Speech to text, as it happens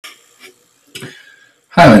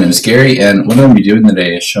Hi, my name is Gary, and what I'm going to be doing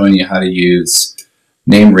today is showing you how to use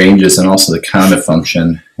name ranges and also the Countif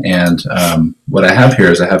function. And what I have here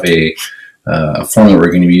is I have a formula we're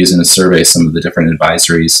going to be using to survey some of the different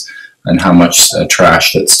advisories and how much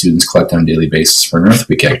trash that students collect on a daily basis for an Earth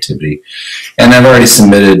Week activity. And I've already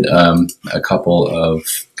submitted a couple of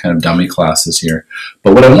kind of dummy classes here.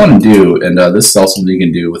 But what I want to do, and this is also something you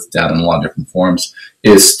can do with data in a lot of different forms,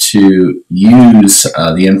 is to use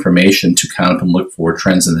the information to count up and look for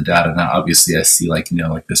trends in the data. Now, obviously, I see like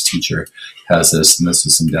this teacher has this, and this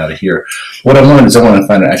is some data here. What I want is I want to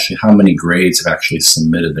find out actually how many grades have actually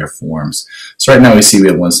submitted their forms. So right now we see we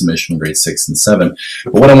have one submission from grade 6 and 7.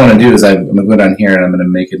 But what I want to do is I'm going to go down here and I'm going to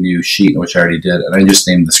make a new sheet, which I already did, and I just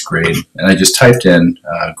named this grade. And I just typed in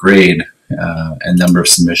grade and number of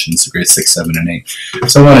submissions, so grade 6, 7, and 8.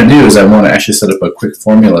 So what I want to do is I want to actually set up a quick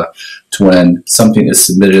formula to when something is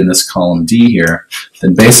submitted in this column D here,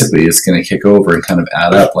 then basically it's going to kick over and kind of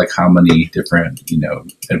add up like how many different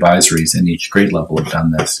advisories in each grade level have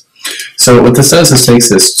done this. So what this does is takes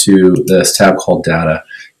this to this tab called data,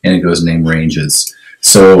 and it goes name ranges.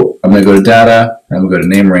 So I'm going to go to data, I'm going to go to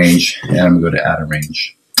name range, and I'm going to go to add a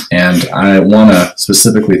range. And I want to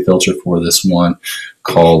specifically filter for this one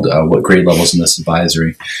called what grade level is in this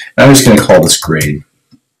advisory. And I'm just going to call this grade.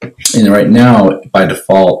 And right now, by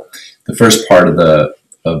default, the first part of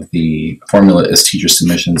the formula is teacher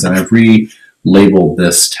submissions, and I've relabeled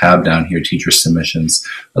this tab down here, teacher submissions.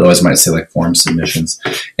 Otherwise, I might say like form submissions,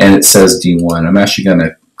 and it says D1. I'm actually going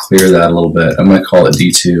to clear that a little bit. I'm going to call it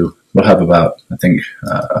D2. We'll have about, I think,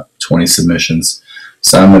 20 submissions.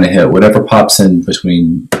 So I'm going to hit whatever pops in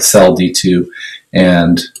between cell D2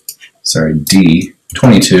 and, sorry,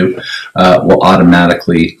 D22 will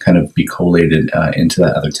automatically kind of be collated into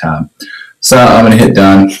that other tab. So I'm going to hit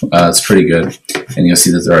done. It's pretty good. And you'll see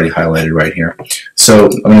that they're already highlighted right here. So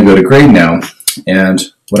I'm going to go to grade now. And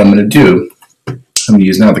what I'm going to do, I'm going to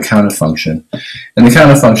use now the Countif function. And the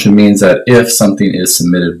Countif function means that if something is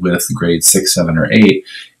submitted with grade 6, 7, or 8,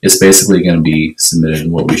 it's basically going to be submitted.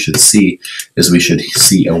 And what we should see is we should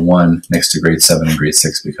see a 1 next to grade 7 and grade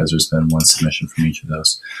 6 because there's been one submission from each of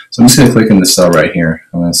those. So I'm just going to click in this cell right here.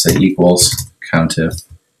 I'm going to say equals Countif.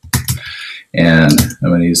 And I'm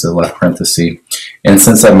going to use the left parenthesis. And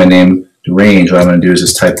since I have my name range, what I'm going to do is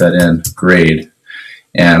just type that in, grade,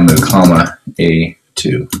 and I'm going to comma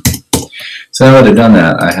A2. So now that I've done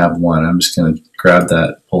that, I have 1. I'm just going to grab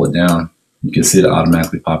that, pull it down. You can see it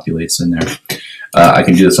automatically populates in there. I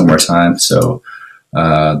can do this one more time. So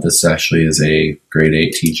this actually is a grade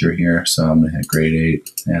 8 teacher here. So I'm going to hit grade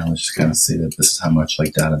 8, and let's just kind of see that this is how much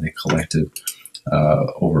like data they collected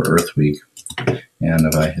over Earth Week. And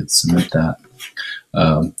if I hit submit that,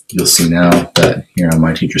 you'll see now that here on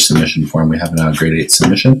my teacher submission form, we have now a grade 8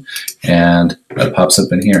 submission, and that pops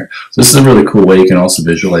up in here. So this is a really cool way you can also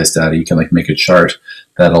visualize data. You can like make a chart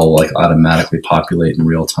that'll like automatically populate in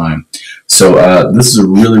real time. So this is a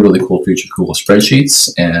really, really cool feature, cool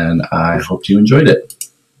spreadsheets, and I hope you enjoyed it.